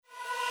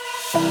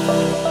As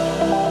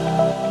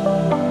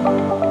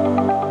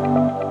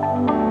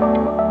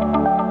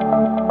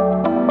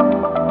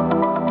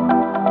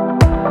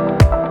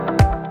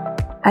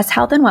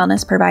health and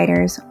wellness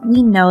providers,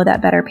 we know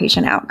that better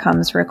patient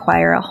outcomes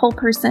require a whole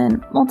person,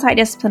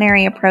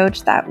 multidisciplinary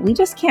approach that we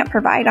just can't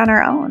provide on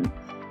our own.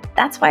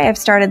 That's why I've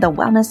started the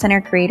Wellness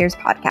Center Creators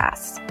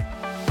podcast.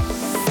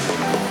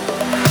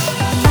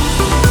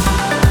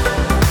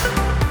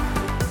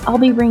 I'll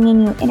be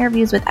bringing you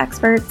interviews with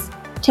experts,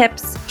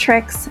 tips,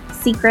 tricks,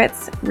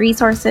 secrets,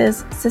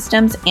 resources,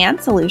 systems, and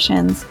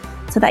solutions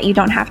so that you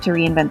don't have to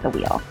reinvent the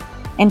wheel.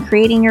 And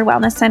creating your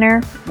wellness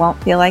center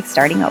won't feel like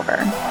starting over.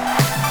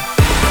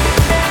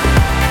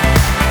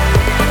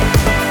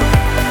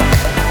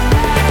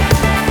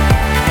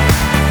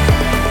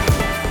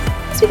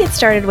 As we get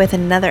started with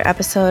another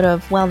episode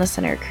of Wellness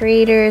Center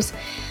Creators,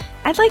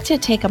 I'd like to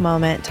take a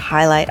moment to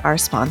highlight our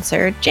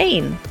sponsor,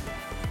 Jane.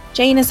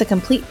 Jane is a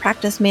complete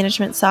practice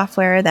management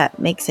software that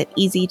makes it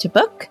easy to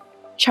book,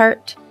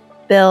 chart,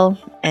 bill,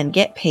 and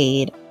get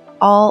paid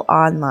all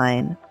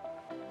online.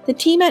 The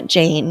team at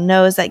Jane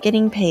knows that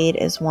getting paid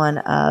is one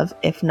of,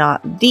 if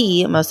not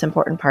the most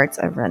important parts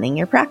of running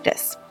your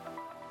practice.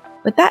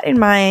 With that in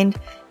mind,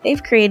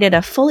 they've created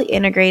a fully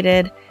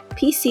integrated,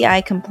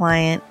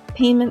 PCI-compliant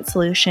payment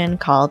solution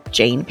called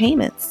Jane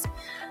Payments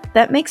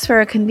that makes for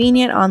a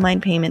convenient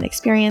online payment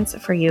experience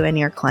for you and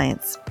your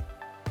clients.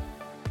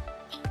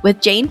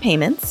 With Jane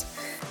Payments,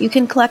 you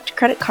can collect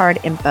credit card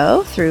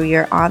info through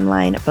your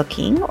online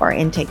booking or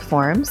intake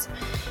forms,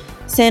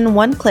 send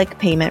one-click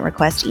payment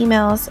request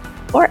emails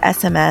or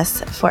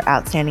SMS for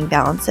outstanding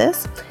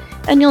balances,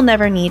 and you'll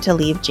never need to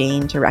leave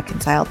Jane to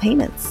reconcile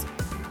payments.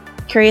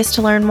 Curious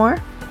to learn more?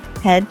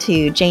 Head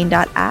to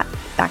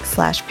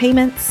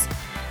jane.app/payments.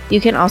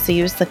 You can also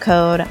use the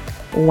code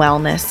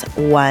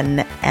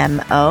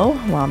WELLNESS1MO,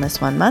 Wellness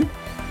 1 Month,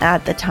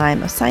 at the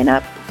time of sign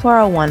up for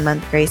a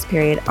 1-month grace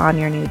period on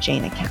your new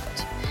Jane account.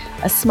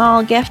 A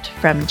small gift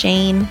from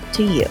Jane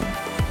to you.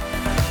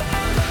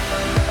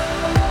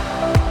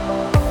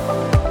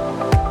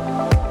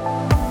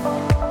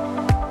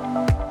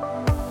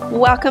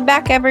 Welcome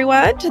back,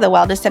 everyone, to the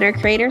Wellness Center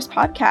Creators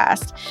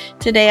podcast.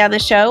 Today on the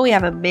show, we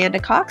have Amanda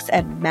Cox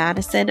and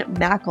Maddison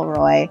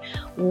McElroy.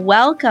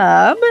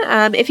 Welcome.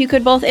 If you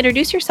could both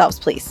introduce yourselves,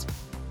 please.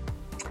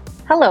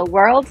 Hello,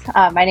 world.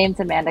 My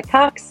name's Amanda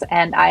Cox,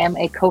 and I am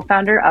a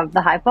co-founder of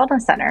the Hive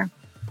Wellness Center.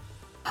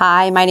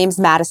 Hi, my name's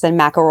Maddison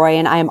McElroy,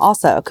 and I am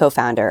also a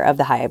co-founder of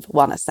the Hive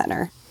Wellness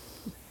Center.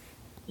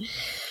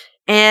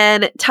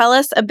 And tell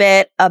us a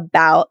bit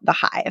about the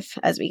Hive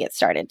as we get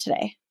started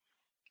today.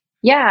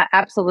 Yeah,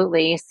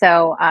 absolutely.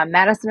 So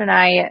Maddison and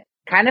I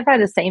kind of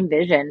had the same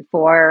vision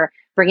for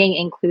bringing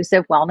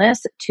inclusive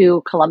wellness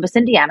to Columbus,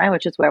 Indiana,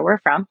 which is where we're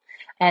from.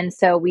 And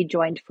so we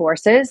joined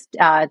forces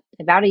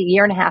about a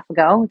year and a half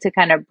ago to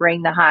kind of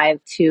bring the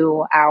Hive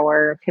to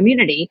our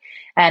community.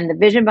 And the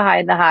vision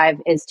behind the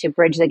Hive is to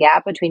bridge the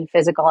gap between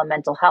physical and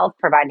mental health,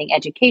 providing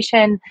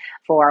education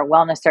for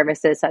wellness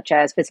services such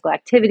as physical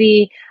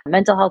activity,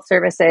 mental health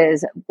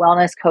services,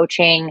 wellness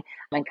coaching,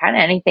 and kind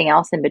of anything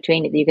else in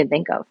between that you can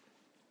think of.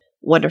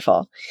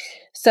 Wonderful.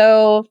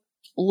 So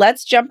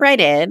let's jump right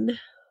in.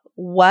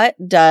 What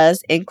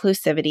does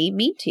inclusivity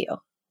mean to you?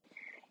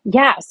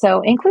 Yeah,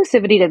 so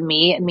inclusivity to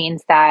me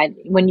means that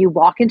when you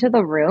walk into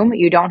the room,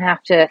 you don't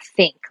have to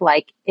think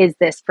like, is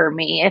this for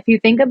me? If you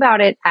think about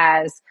it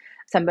as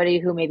somebody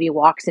who maybe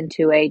walks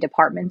into a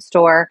department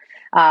store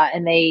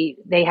and they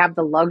have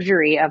the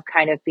luxury of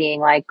kind of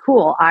being like,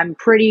 cool, I'm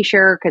pretty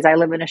sure because I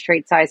live in a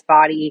straight size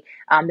body,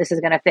 this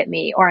is going to fit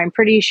me. Or I'm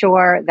pretty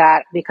sure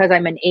that because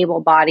I'm an able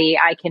body,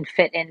 I can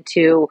fit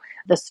into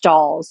the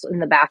stalls in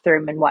the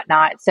bathroom and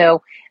whatnot.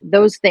 So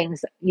those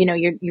things,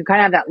 you kind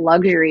of have that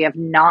luxury of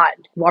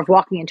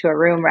walking into a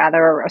room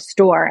rather, or a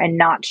store, and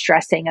not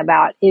stressing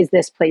about, is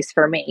this place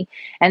for me?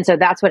 And so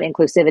that's what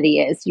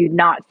inclusivity is. You're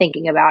not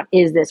thinking about,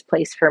 is this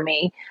place for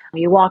me?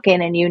 You walk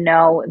in and you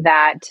know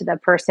that the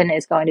person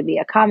is going to be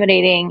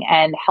accommodating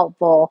and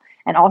helpful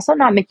and also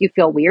not make you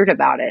feel weird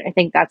about it. I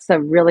think that's a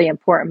really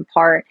important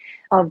part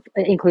of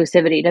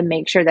inclusivity, to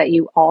make sure that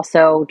you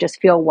also just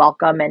feel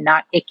welcome and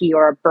not icky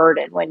or a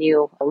burden when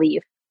you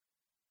leave.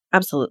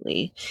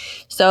 Absolutely.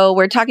 So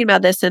we're talking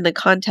about this in the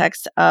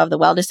context of the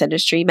wellness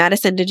industry.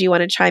 Maddison, did you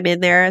want to chime in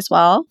there as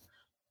well?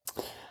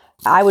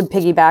 I would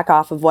piggyback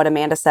off of what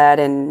Amanda said.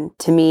 And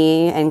to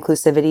me,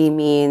 inclusivity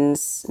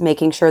means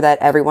making sure that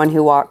everyone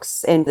who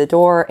walks in the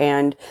door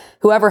and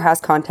whoever has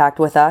contact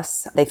with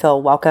us, they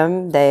feel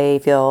welcome, they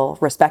feel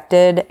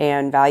respected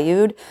and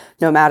valued,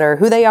 no matter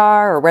who they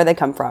are or where they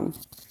come from.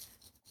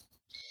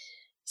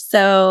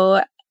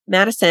 So,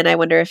 Maddison, I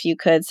wonder if you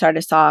could start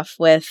us off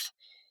with,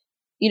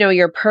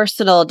 your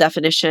personal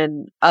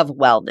definition of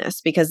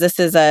wellness, because this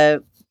is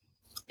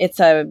it's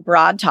a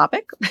broad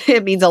topic.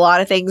 It means a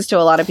lot of things to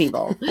a lot of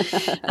people.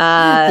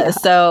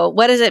 So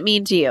what does it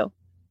mean to you?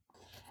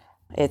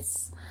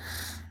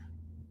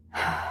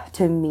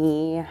 To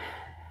me,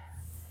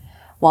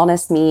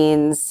 wellness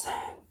means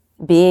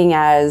being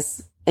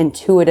as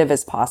intuitive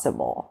as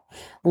possible,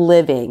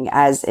 living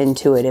as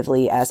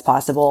intuitively as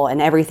possible.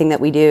 And everything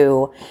that we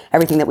do,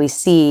 everything that we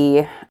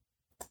see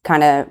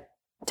kind of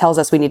tells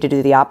us we need to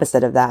do the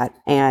opposite of that.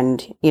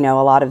 And, a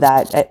lot of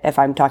that, if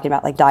I'm talking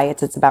about like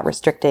diets, it's about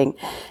restricting.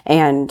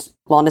 And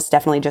wellness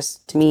definitely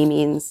just to me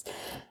means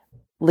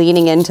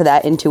leaning into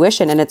that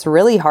intuition. And it's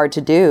really hard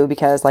to do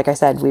because, like I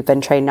said, we've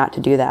been trained not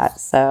to do that.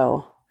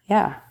 So,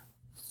 yeah.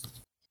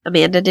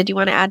 Amanda, did you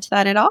want to add to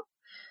that at all?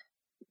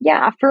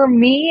 Yeah, for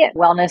me,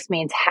 wellness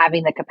means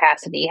having the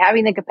capacity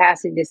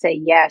to say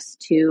yes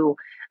to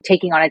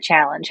taking on a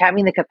challenge,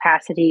 having the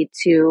capacity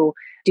to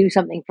do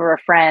something for a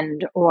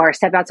friend or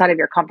step outside of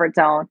your comfort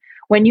zone.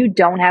 When you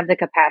don't have the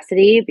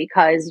capacity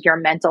because your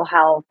mental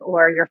health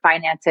or your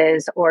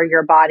finances or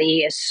your body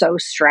is so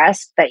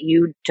stressed that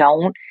you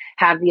don't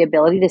have the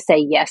ability to say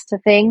yes to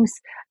things,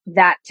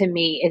 that to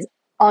me is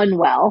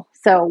unwell.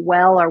 So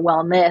well or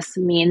wellness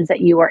means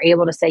that you are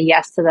able to say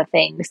yes to the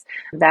things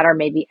that are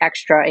maybe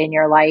extra in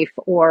your life,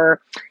 or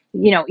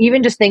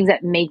even just things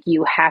that make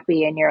you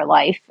happy in your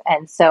life.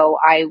 And so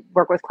I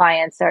work with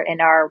clients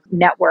in our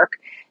network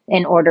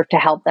in order to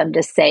help them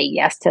to say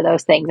yes to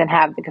those things and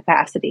have the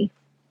capacity.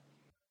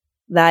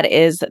 That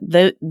is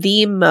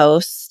the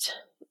most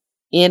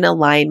in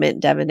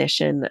alignment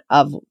definition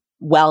of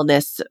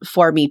wellness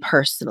for me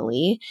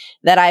personally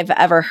that I've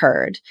ever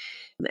heard.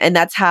 And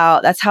that's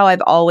how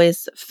I've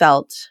always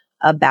felt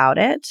about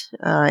it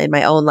in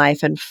my own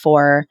life and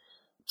for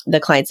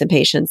the clients and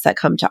patients that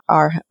come to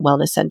our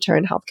wellness center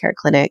and healthcare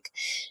clinic.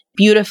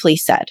 Beautifully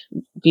said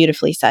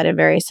and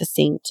very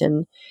succinct.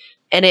 And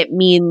it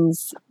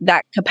means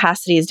that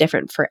capacity is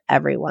different for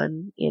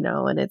everyone,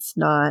 and it's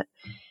not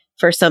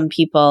for some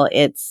people,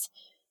 it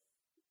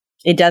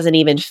doesn't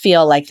even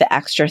feel like the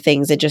extra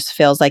things. It just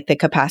feels like the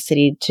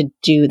capacity to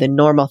do the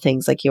normal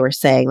things, like you were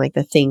saying, like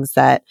the things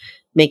that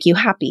make you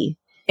happy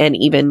and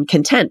even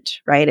content,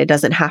 right? It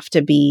doesn't have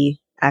to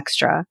be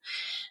extra.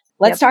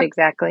 Let's talk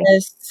exactly about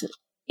this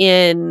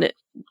in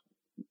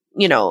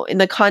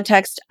the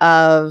context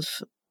of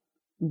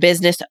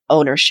business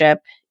ownership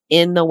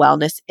in the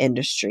wellness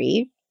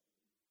industry.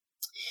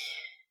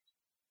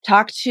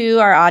 Talk to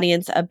our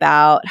audience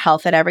about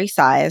health at every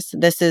size.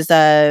 This is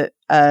a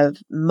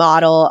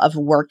model of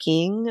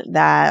working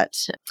that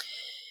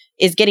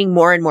is getting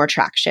more and more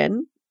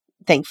traction,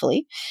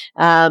 thankfully.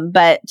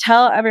 But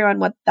tell everyone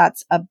what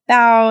that's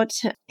about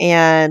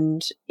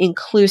and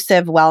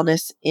inclusive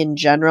wellness in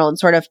general, and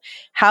sort of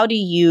how do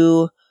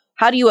you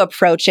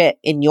approach it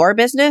in your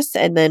business?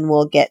 And then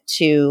we'll get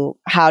to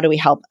how do we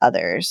help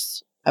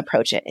others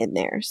approach it in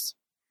theirs.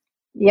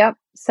 Yep.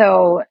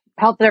 So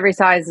health at every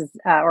size is,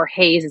 or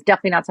HAZE is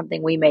definitely not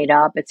something we made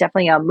up. It's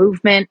definitely a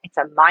movement. It's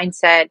a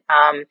mindset.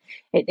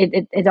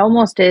 It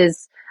almost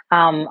is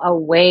a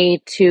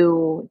way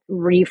to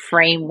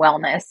reframe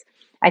wellness.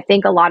 I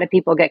think a lot of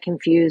people get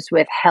confused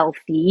with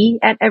healthy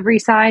at every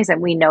size,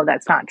 and we know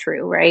that's not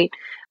true, right?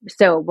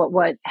 So, but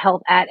what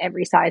health at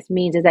every size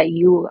means is that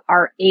you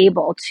are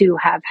able to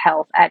have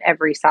health at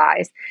every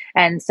size.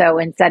 And so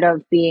instead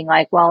of being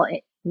like, well,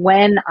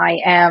 when I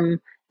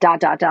am ...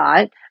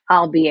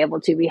 I'll be able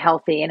to be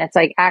healthy. And it's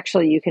like,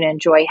 actually, you can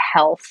enjoy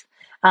health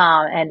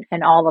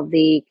and all of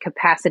the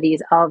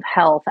capacities of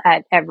health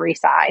at every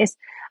size.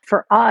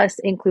 For us,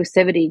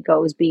 inclusivity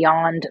goes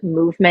beyond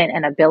movement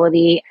and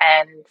ability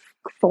and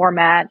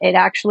format. It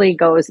actually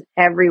goes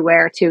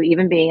everywhere to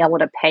even being able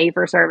to pay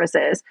for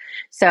services.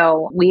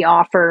 So we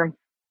offer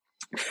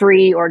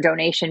free or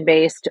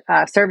donation-based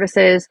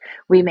services.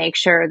 We make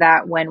sure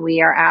that when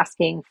we are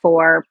asking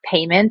for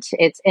payment,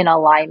 it's in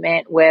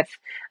alignment with,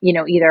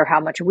 either how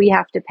much we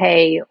have to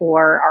pay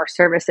or our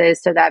services,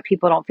 so that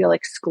people don't feel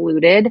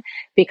excluded.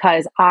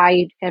 Because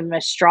I am a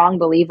strong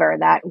believer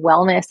that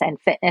wellness and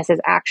fitness is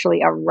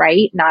actually a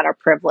right, not a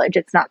privilege.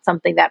 It's not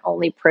something that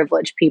only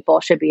privileged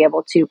people should be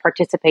able to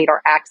participate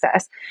or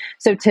access.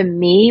 So to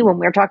me, when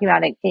we're talking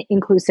about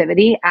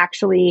inclusivity,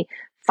 actually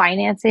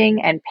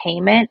financing and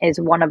payment is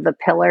one of the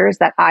pillars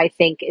that I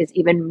think is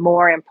even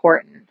more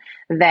important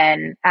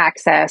than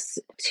access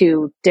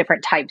to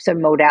different types of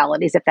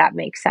modalities, if that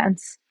makes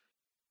sense.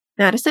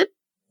 Maddison?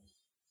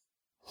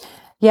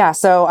 Yeah,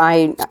 so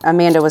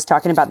Amanda was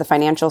talking about the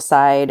financial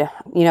side.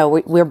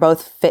 We're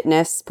both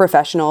fitness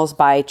professionals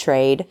by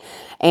trade,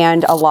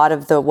 and a lot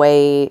of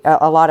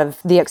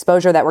the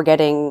exposure that we're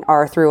getting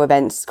are through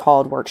events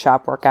called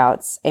workshop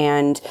workouts,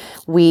 and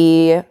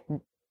we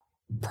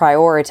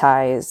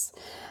prioritize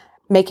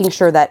making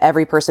sure that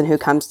every person who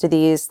comes to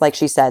these, like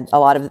she said,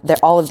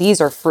 all of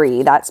these are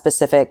free. That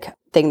specific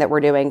thing that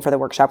we're doing for the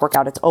workshop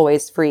workout, it's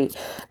always free.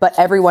 But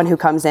everyone who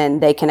comes in,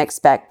 they can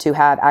expect to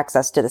have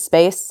access to the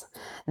space.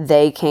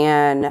 They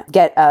can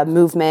get a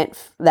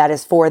movement that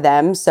is for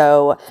them.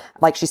 So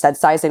like she said,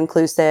 size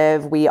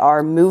inclusive. We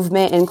are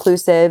movement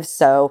inclusive.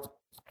 So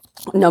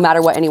no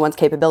matter what anyone's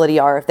capability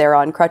are, if they're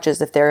on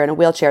crutches, if they're in a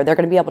wheelchair, they're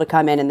going to be able to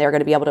come in and they're going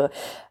to be able to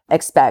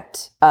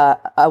expect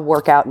a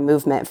workout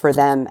movement for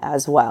them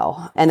as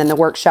well. And then the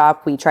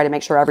workshop, we try to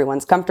make sure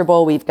everyone's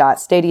comfortable. We've got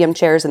stadium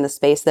chairs in the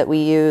space that we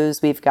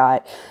use. We've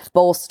got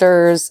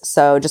bolsters.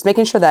 So just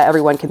making sure that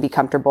everyone can be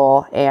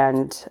comfortable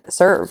and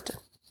served.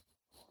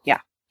 Yeah.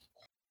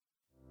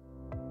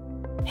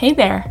 Hey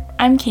there,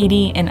 I'm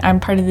Katie and I'm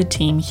part of the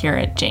team here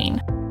at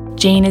Jane.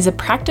 Jane is a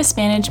practice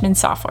management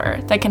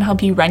software that can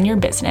help you run your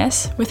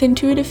business with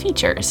intuitive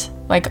features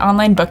like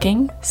online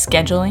booking,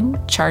 scheduling,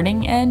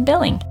 charting, and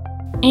billing.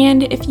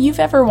 And if you've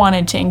ever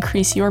wanted to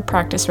increase your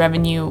practice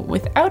revenue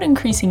without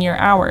increasing your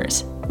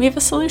hours, we have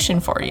a solution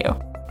for you.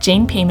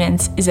 Jane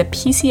Payments is a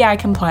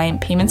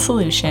PCI-compliant payment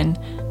solution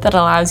that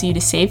allows you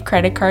to save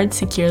credit cards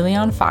securely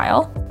on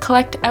file,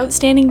 collect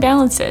outstanding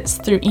balances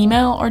through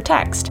email or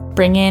text,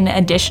 bring in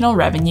additional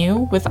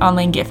revenue with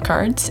online gift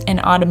cards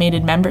and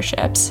automated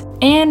memberships,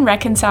 and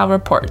reconcile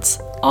reports,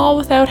 all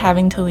without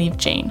having to leave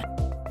Jane.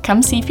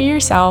 Come see for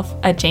yourself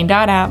at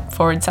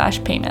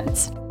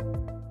jane.app/payments.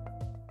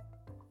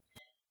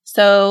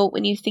 So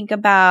when you think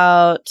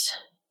about,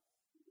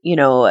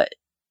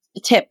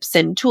 tips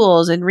and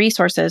tools and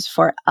resources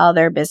for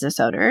other business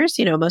owners,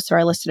 most of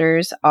our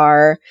listeners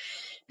are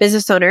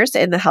business owners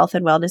in the health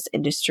and wellness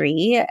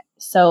industry.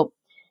 So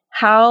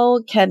how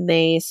can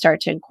they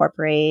start to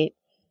incorporate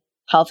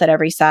health at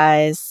every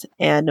size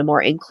and a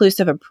more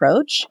inclusive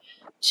approach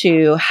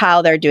to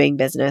how they're doing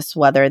business,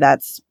 whether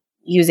that's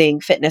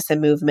using fitness and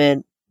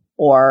movement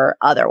or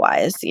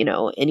otherwise,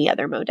 any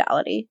other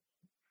modality?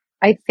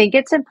 I think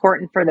it's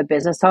important for the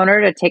business owner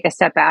to take a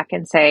step back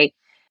and say,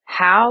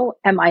 how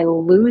am I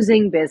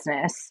losing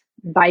business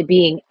by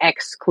being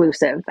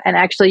exclusive? And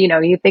actually,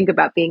 you think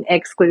about being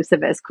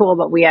exclusive as cool,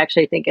 but we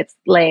actually think it's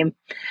lame.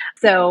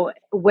 So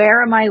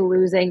where am I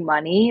losing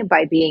money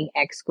by being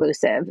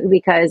exclusive?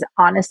 Because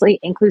honestly,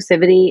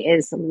 inclusivity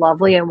is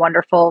lovely and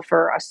wonderful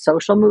for a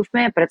social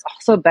movement, but it's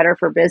also better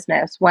for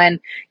business. When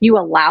you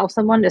allow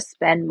someone to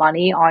spend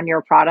money on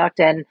your product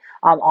and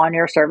on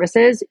your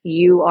services,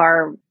 you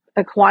are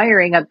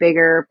acquiring a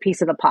bigger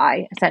piece of the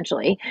pie,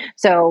 essentially.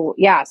 So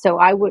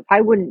I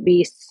wouldn't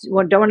be,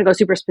 don't want to go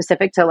super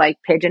specific to like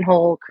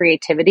pigeonhole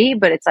creativity,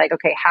 but it's like,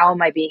 okay, how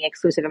am I being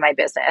exclusive in my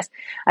business?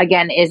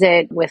 Again, is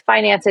it with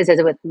finances? Is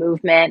it with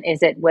movement?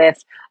 Is it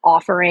with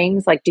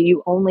offerings? Like, do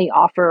you only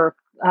offer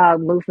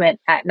movement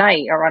at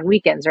night or on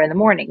weekends or in the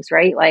mornings,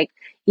 right? Like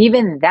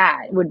even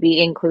that would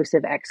be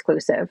inclusive,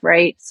 exclusive,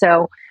 right?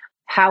 So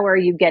how are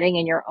you getting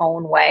in your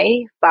own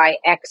way by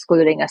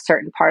excluding a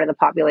certain part of the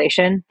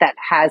population that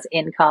has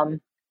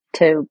income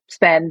to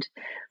spend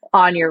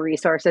on your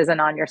resources and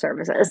on your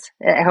services?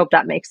 I hope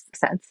that makes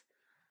sense.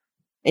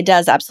 It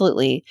does,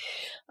 absolutely.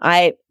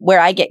 Where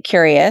I get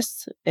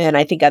curious, and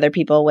I think other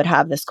people would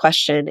have this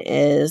question,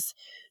 is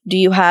do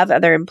you have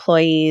other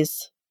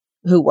employees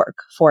who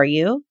work for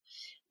you?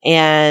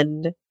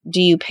 And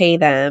do you pay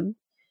them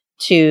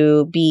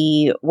to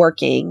be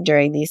working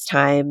during these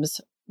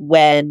times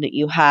when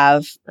you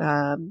have,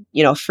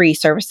 free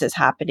services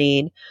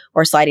happening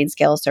or sliding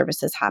scale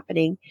services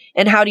happening?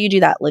 And how do you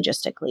do that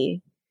logistically?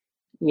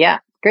 Yeah,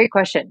 great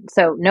question.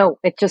 So no,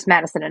 it's just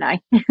Maddison and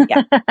I.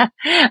 Yeah.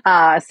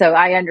 So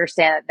I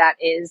understand that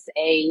is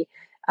a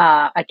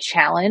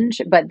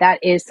challenge, but that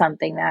is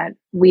something that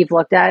we've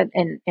looked at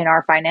in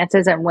our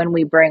finances. And when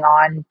we bring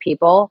on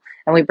people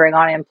and we bring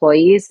on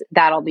employees,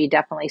 that'll be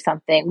definitely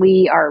something.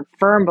 We are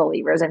firm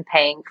believers in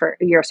paying for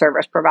your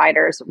service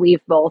providers.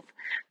 We've both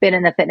been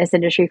in the fitness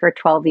industry for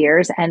 12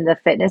 years, and the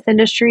fitness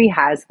industry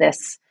has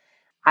this,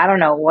 I don't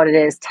know what it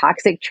is,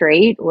 toxic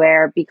trait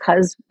where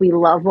because we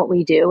love what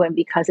we do and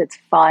because it's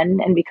fun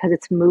and because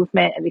it's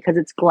movement and because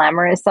it's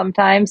glamorous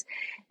sometimes,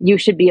 you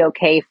should be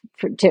okay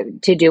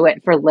to do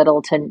it for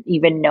little to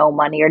even no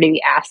money or to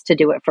be asked to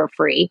do it for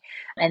free.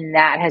 And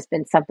that has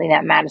been something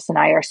that Maddison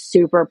and I are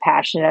super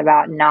passionate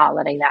about, not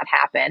letting that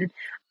happen.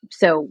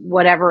 So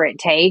whatever it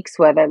takes,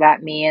 whether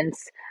that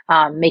means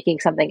making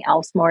something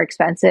else more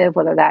expensive,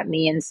 whether that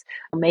means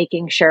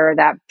making sure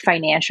that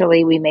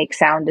financially we make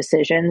sound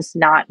decisions,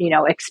 not,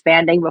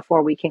 expanding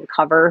before we can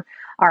cover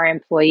our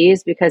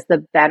employees, because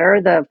the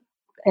better the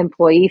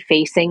employee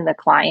facing the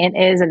client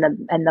is and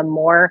the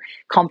more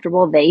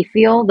comfortable they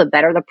feel, the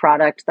better the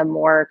product, the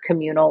more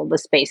communal the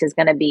space is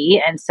going to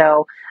be. And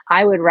so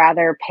I would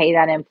rather pay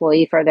that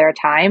employee for their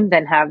time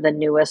than have the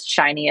newest,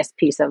 shiniest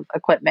piece of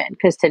equipment,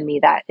 because to me,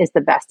 that is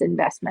the best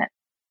investment.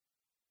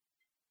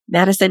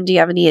 Maddison, do you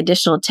have any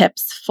additional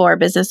tips for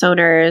business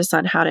owners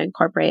on how to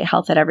incorporate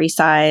health at every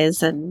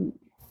size and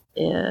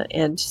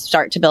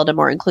start to build a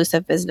more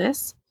inclusive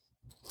business?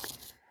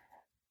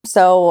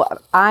 So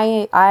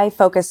I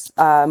focus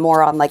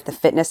more on like the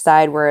fitness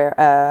side, where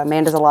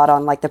Amanda's a lot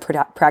on like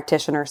the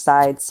practitioner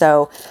side.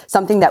 So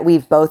something that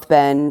we've both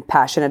been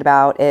passionate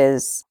about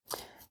is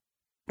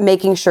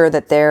making sure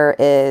that there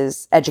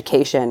is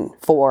education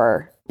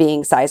for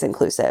being size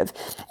inclusive.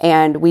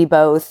 And we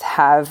both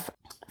have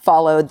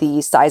followed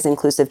the Size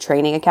Inclusive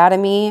Training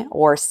Academy,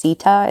 or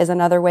SITA is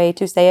another way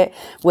to say it,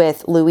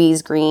 with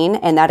Louise Green.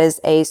 And that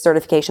is a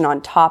certification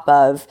on top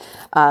of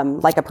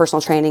like a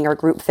personal training or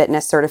group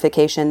fitness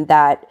certification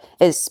that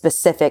is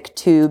specific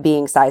to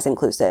being size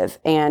inclusive.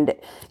 And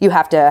you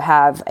have to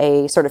have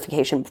a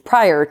certification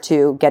prior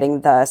to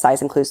getting the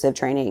Size Inclusive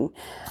Training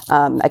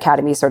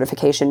Academy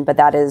certification. But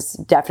that is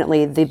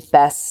definitely the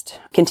best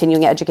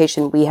continuing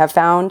education we have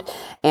found.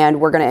 And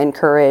we're going to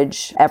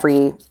encourage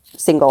every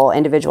single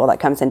individual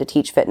that comes in to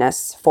teach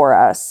fitness for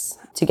us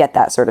to get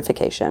that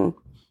certification.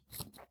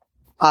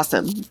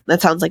 Awesome.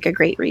 That sounds like a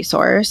great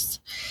resource.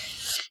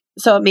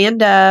 So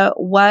Amanda,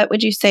 what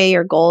would you say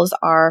your goals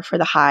are for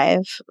the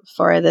Hive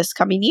for this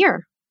coming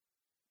year?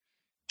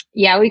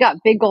 Yeah, we got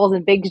big goals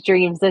and big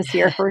dreams this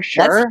year for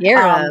sure. Let's hear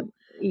 'em.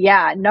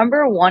 Yeah,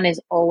 number one is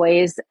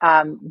always,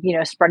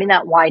 spreading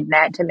that wide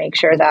net to make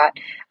sure that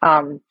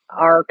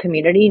our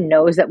community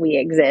knows that we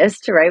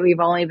exist, right? We've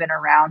only been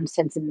around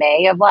since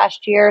May of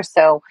last year.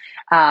 So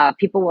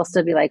people will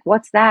still be like,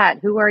 what's that?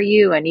 Who are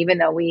you? And even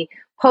though we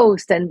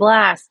post and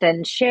blast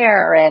and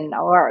share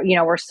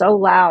we're so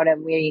loud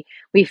and we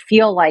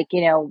feel like,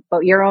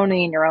 but you're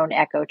only in your own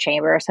echo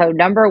chamber. So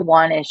number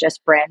one is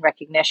just brand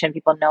recognition,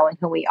 people knowing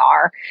who we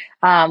are.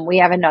 We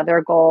have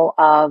another goal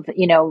of,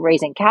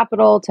 raising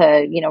capital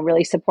to,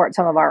 really support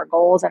some of our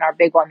goals. And our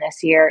big one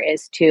this year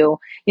is to,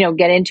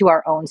 get into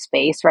our own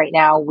space. Right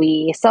now,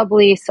 we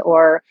sublease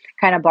or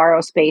kind of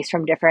borrow space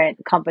from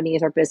different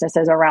companies or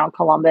businesses around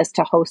Columbus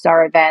to host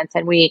our events.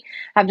 And we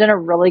have done a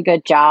really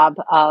good job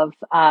of,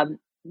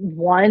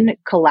 one,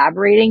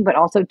 collaborating, but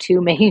also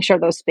two, making sure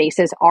those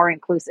spaces are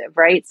inclusive,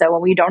 right? So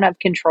when we don't have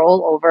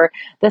control over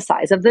the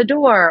size of the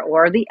door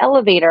or the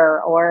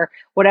elevator or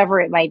whatever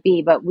it might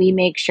be, but we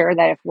make sure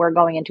that if we're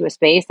going into a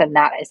space, then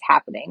that is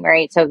happening,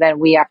 right? So then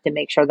we have to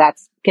make sure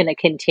that's going to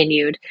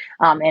continue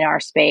in our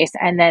space.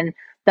 And then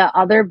the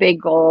other big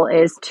goal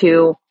is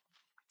to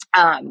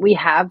we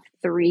have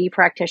 3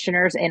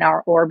 practitioners in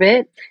our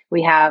orbit.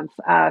 We have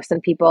some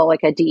people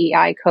like a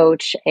DEI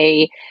coach,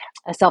 a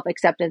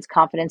self-acceptance,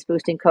 confidence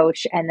boosting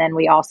coach, and then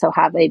we also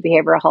have a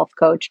behavioral health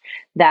coach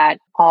that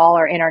all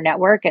are in our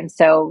network. And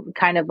so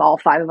kind of all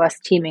 5 of us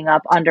teaming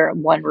up under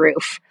one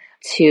roof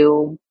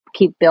to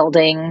keep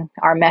building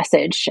our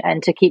message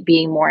and to keep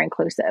being more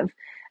inclusive.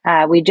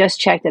 We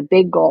just checked a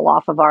big goal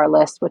off of our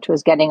list, which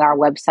was getting our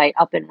website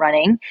up and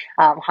running,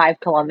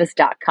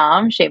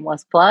 hivecolumbus.com,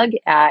 shameless plug.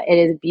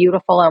 It is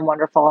beautiful and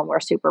wonderful, and we're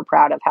super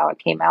proud of how it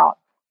came out.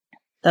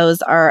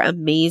 Those are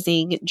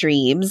amazing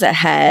dreams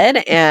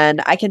ahead.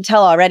 And I can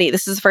tell already,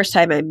 this is the first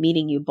time I'm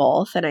meeting you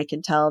both, and I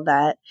can tell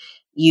that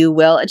you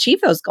will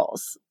achieve those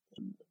goals.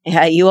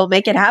 Yeah, you will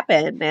make it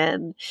happen,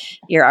 and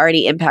you're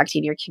already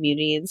impacting your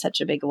community in such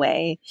a big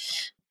way.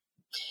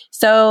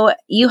 So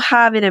you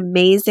have an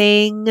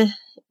amazing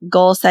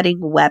goal-setting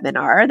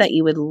webinar that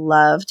you would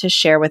love to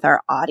share with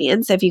our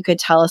audience. If you could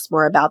tell us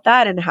more about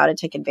that and how to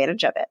take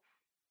advantage of it.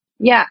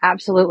 Yeah,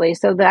 absolutely.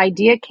 So the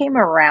idea came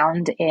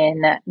around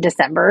in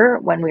December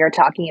when we were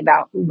talking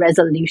about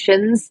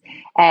resolutions.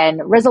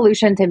 And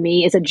resolution to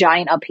me is a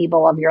giant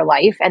upheaval of your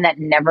life, and that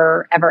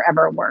never, ever,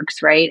 ever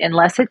works, right?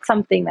 Unless it's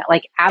something that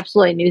like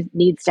absolutely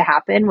needs to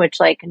happen, which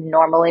like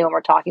normally when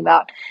we're talking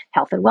about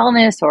health and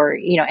wellness or,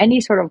 any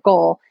sort of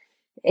goal,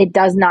 it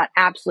does not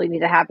absolutely need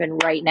to happen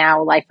right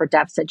now, life or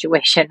death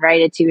situation,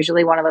 right? It's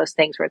usually one of those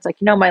things where it's like,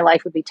 my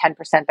life would be 10%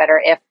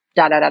 better if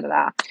da, da, da, da,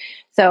 da.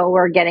 So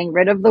we're getting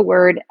rid of the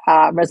word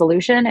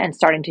resolution and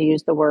starting to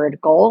use the word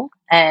goal.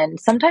 And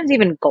sometimes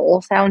even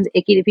goal sounds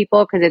icky to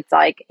people because it's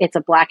like, it's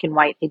a black and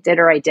white, I did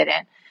or I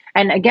didn't.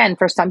 And again,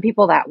 for some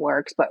people that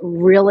works, but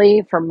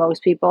really for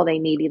most people, they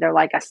need either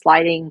like a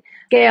sliding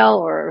scale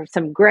or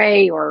some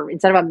gray, or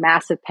instead of a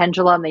massive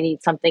pendulum, they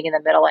need something in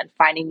the middle, and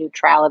finding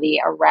neutrality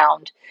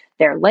around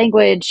their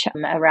language,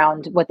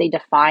 around what they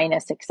define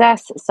as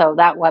success. So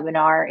that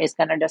webinar is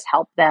going to just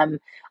help them,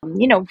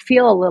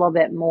 feel a little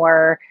bit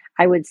more,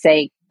 I would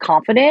say,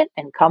 confident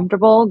and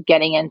comfortable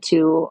getting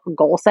into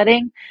goal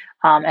setting,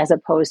 as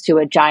opposed to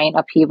a giant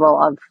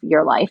upheaval of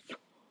your life.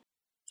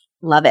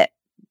 Love it.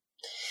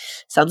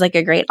 Sounds like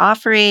a great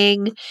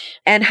offering.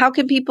 And how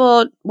can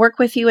people work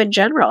with you in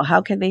general?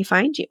 How can they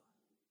find you?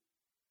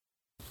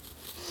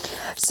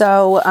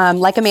 So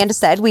like Amanda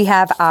said, we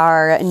have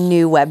our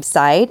new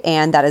website,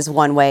 and that is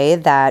one way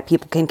that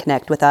people can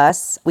connect with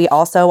us. We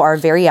also are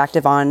very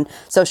active on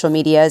social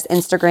medias,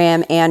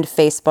 Instagram and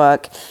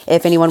Facebook.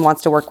 If anyone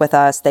wants to work with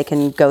us, they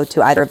can go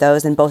to either of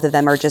those, and both of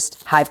them are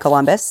just Hive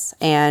Columbus,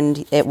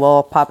 and it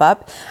will pop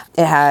up.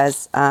 It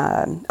has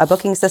a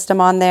booking system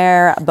on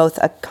there, both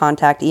a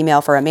contact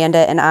email for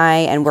Amanda and I,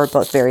 and we're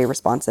both very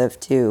responsive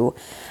to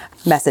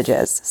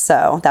messages.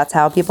 So that's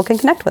how people can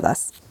connect with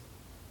us.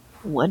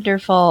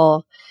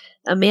 Wonderful.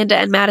 Amanda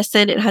and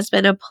Maddison, it has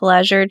been a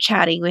pleasure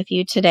chatting with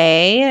you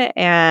today,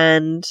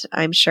 and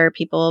I'm sure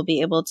people will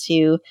be able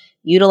to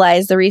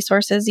utilize the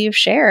resources you've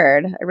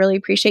shared. I really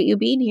appreciate you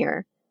being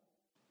here.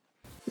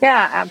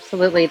 Yeah,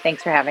 absolutely.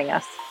 Thanks for having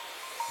us.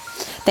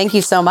 Thank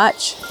you so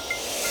much.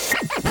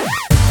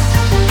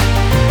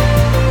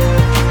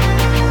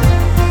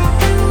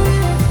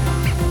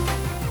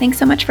 Thanks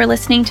so much for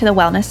listening to the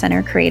Wellness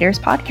Center Creators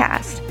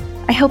Podcast.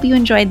 I hope you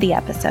enjoyed the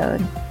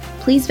episode.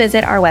 Please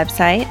visit our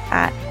website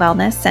at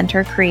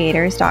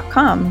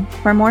wellnesscentercreators.com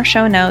for more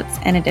show notes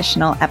and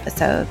additional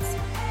episodes.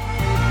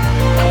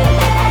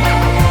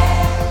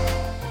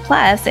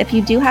 Plus, if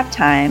you do have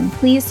time,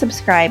 please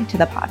subscribe to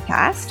the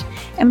podcast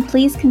and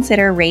please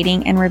consider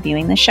rating and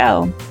reviewing the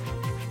show.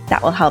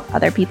 That will help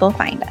other people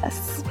find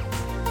us.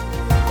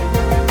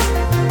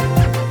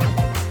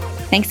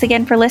 Thanks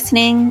again for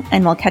listening,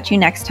 and we'll catch you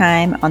next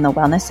time on the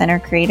Wellness Center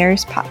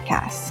Creators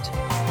Podcast.